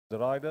The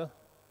rider,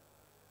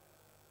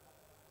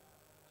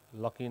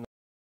 Lucky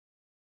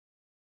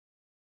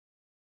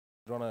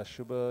runner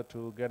Shubha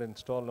to get in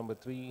stall number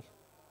 3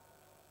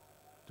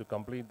 to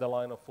complete the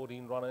line of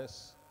 14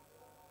 runners.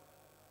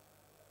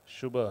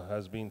 Shubha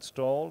has been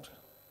stalled.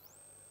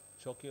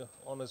 Jockey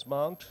on his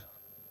mount.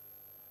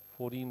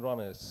 14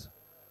 runners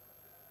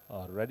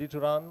are ready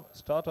to run.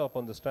 Start up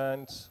on the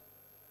stands.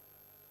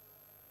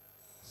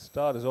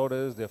 Start his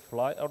orders. They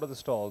fly out of the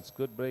stalls.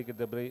 Good break at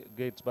the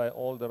gates by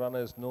all the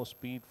runners. No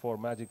speed for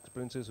Magic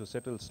Princess, who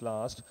settles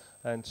last.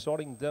 And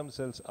sorting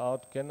themselves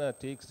out, KENNA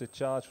takes the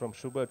charge from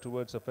Shubha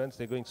towards the fence.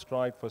 They're going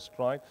stride for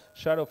stride.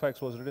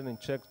 Shadowfax was ridden in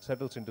check,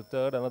 settles into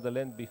third. Another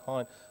length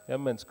behind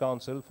Immense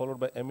Council, followed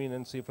by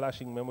Eminency.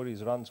 Flashing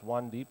Memories runs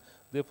 1 deep.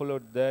 They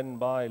followed then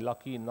by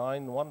Lucky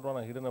 9. One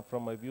runner hidden up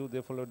from my view.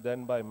 They followed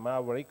then by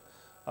Maverick.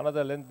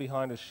 Another length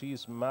behind is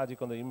She's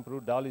Magic on the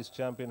improved. Dali's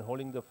champion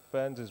holding the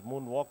fence is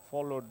Moonwalk,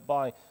 followed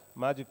by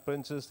Magic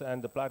Princess,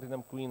 and the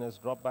Platinum Queen has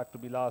dropped back to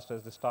be last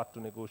as they start to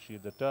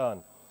negotiate the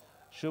turn.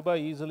 Shubha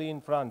easily in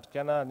front,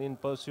 KENNA in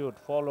pursuit,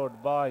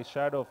 followed by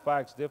Shadow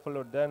Fax. They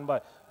followed then by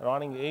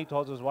running 8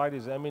 horses wide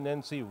is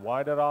Eminency.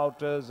 Wider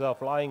out is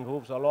Flying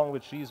Hoops, along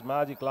with She's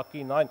Magic.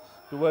 Lucky 9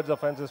 towards the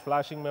fences.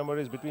 Flashing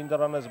Memories between the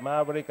runners.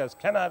 Maverick as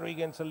KENNA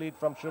regains the lead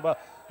from Shubha,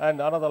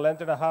 and another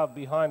length and a half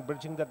behind.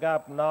 Bridging the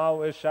gap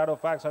now is Shadow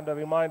Fax under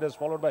reminders,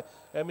 followed by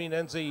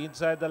Eminency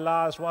inside the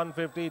last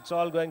 150. It's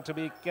all going to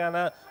be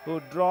KENNA,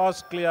 who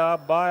draws clear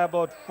by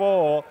about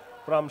 4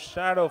 from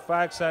Shadow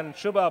Fax, and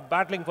Shubha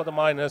battling for the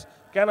minors.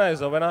 KENNA is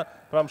the winner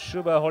from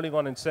Shubha holding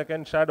on in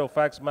second. Shadow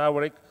Fax,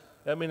 Maverick,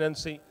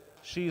 Eminency,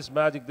 She's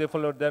Magic. They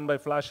followed then by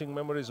Flashing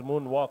Memories,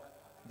 Moonwalk.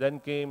 Then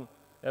came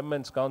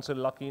Immense Council,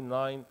 Lucky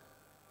 9,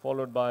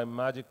 followed by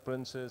Magic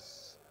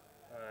Princess,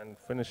 and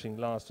finishing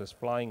last is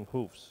Flying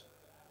Hoofs.